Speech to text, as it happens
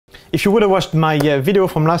If you would have watched my video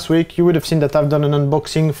from last week, you would have seen that I've done an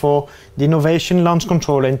unboxing for the Novation Launch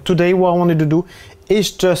Control, and today what I wanted to do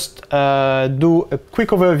is just do a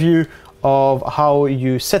quick overview of how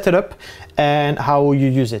you set it up and how you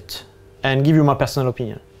use it, and give you my personal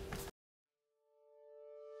opinion.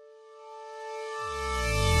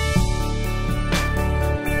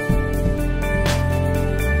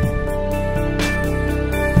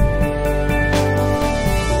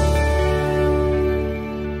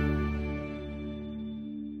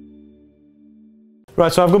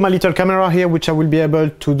 Right, so I've got my little camera here, which I will be able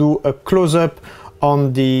to do a close-up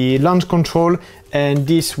on the launch control, and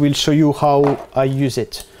this will show you how I use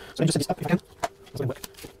it. So let me just set this up if I can. Doesn't work.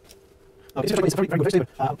 Okay, it's very stable.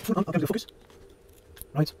 Full on, I'll get the focus.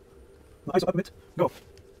 Right. My eyes are up a bit. Go.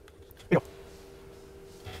 Here we go.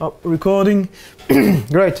 Oh, recording.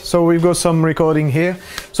 Great, so we've got some recording here.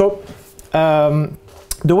 So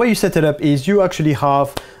the way you set it up is you actually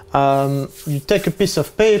have, you take a piece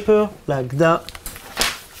of paper like that,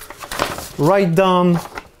 write down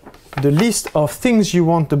the list of things you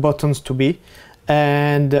want the buttons to be,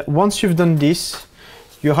 and once you've done this,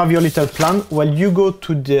 you have your little plan. Well, you go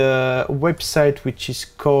to the website which is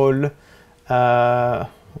called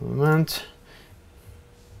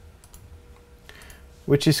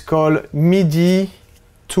MIDI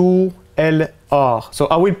 2LR. So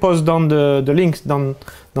I will post down the links down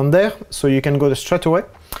there, so you can go there straight away.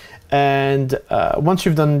 And once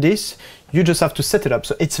you've done this, you just have to set it up.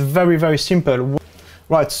 So it's very simple.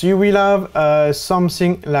 Right, so you will have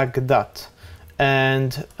something like that.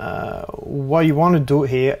 And what you want to do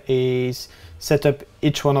here is set up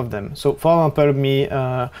each one of them. So for example, me,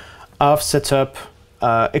 I've set up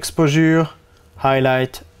exposure,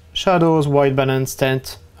 highlight, shadows, white balance,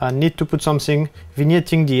 tint. I need to put something,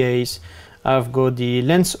 vignetting DAs. I've got the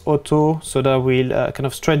lens auto, so that will kind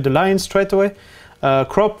of straight the lines straight away.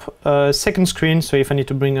 Crop, second screen, so if I need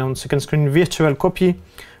to bring on second screen, virtual copy,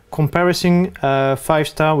 comparison,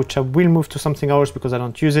 5-star, which I will move to something else because I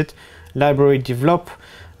don't use it, library, develop,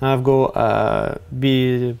 and I've got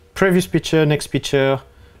be previous picture, next picture,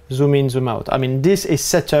 zoom in, zoom out. I mean, this is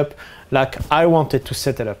set up like I wanted to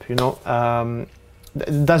set it up, you know.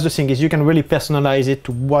 That's the thing, is you can really personalize it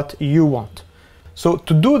to what you want. So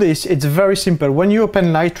to do this, it's very simple. When you open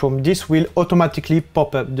Lightroom, this will automatically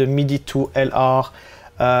pop up the MIDI 2LR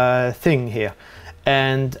thing here.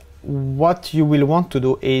 And what you will want to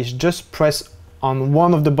do is just press on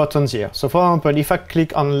one of the buttons here. So for example, if I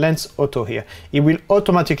click on Lens Auto here, it will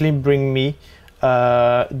automatically bring me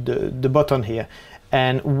the button here.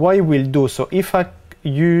 And what it will do, so if I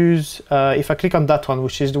click on that one,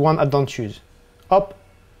 which is the one I don't use, up,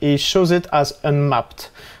 it shows it as unmapped.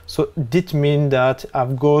 So this means that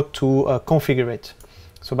I've got to configure it.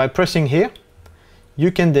 So by pressing here,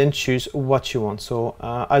 you can then choose what you want. So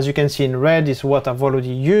as you can see in red is what I've already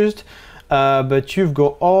used, but you've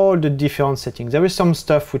got all the different settings. There is some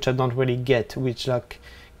stuff which I don't really get, which like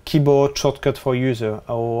keyboard shortcut for user,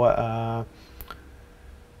 or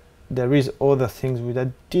there is other things which I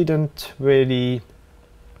didn't really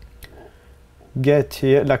get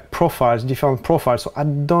here, like profiles, different profiles. So I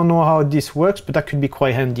don't know how this works, but that could be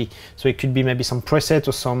quite handy. So it could be maybe some preset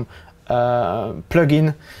or some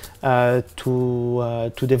plugin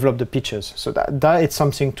to develop the pictures. So that is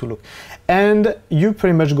something to look. And you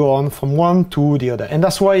pretty much go on from one to the other. And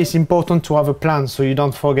that's why it's important to have a plan, so you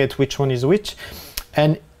don't forget which one is which.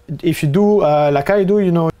 And if you do like I do,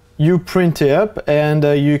 you know, you print it up and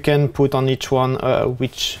you can put on each one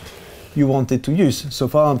which you wanted to use. So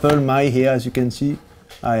for example, my here, as you can see,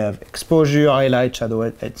 I have exposure, highlight, shadow,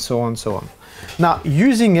 and so on, so on. Now,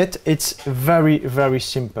 using it, it's very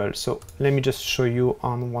simple. So let me just show you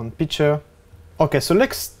on one picture. Okay, so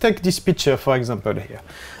let's take this picture, for example, here.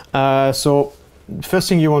 So first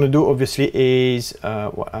thing you want to do, obviously, is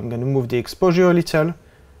well, I'm going to move the exposure a little,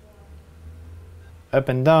 up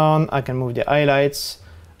and down. I can move the highlights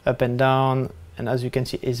up and down, and as you can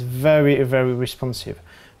see, it's very responsive.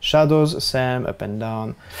 Shadows, same, up and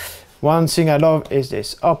down. One thing I love is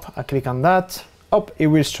this. Up, I click on that. Up, it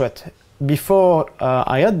will straight. Before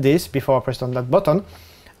I had this, before I pressed on that button,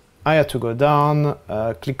 I had to go down,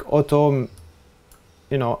 click auto.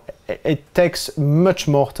 You know, it takes much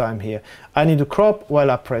more time here. I need to crop while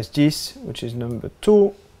I press this, which is number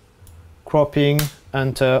 2. Cropping,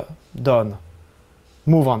 enter, done.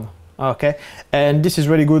 Move on. Okay, and this is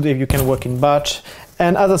really good if you can work in batch.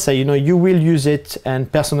 And as I say, you know, you will use it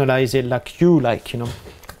and personalize it like you like, you know,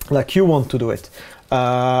 like you want to do it.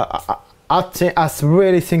 I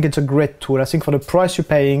really think it's a great tool. I think for the price you're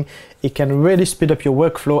paying, it can really speed up your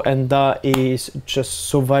workflow, and that is just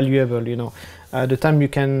so valuable, you know. the time you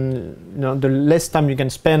can, the less time you can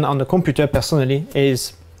spend on the computer personally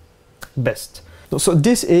is best. So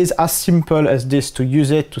this is as simple as this to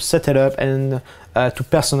use it, to set it up, and to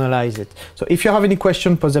personalize it. So if you have any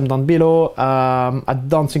questions, post them down below. I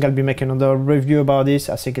don't think I'll be making another review about this.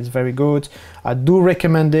 I think it's very good. I do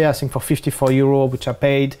recommend it. I think for 54 euro, which I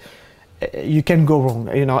paid, you can go wrong,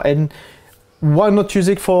 and why not use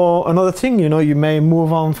it for another thing? You may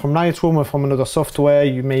move on from Lightroom or from another software.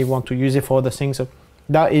 You may want to use it for other things. So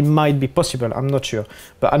that it might be possible, I'm not sure,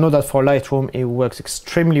 but I know that for Lightroom it works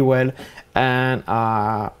extremely well, and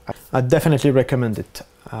I definitely recommend it.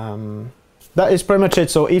 That is pretty much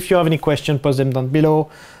it. So if you have any questions, post them down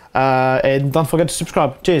below, and don't forget to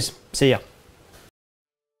subscribe. Cheers, see ya.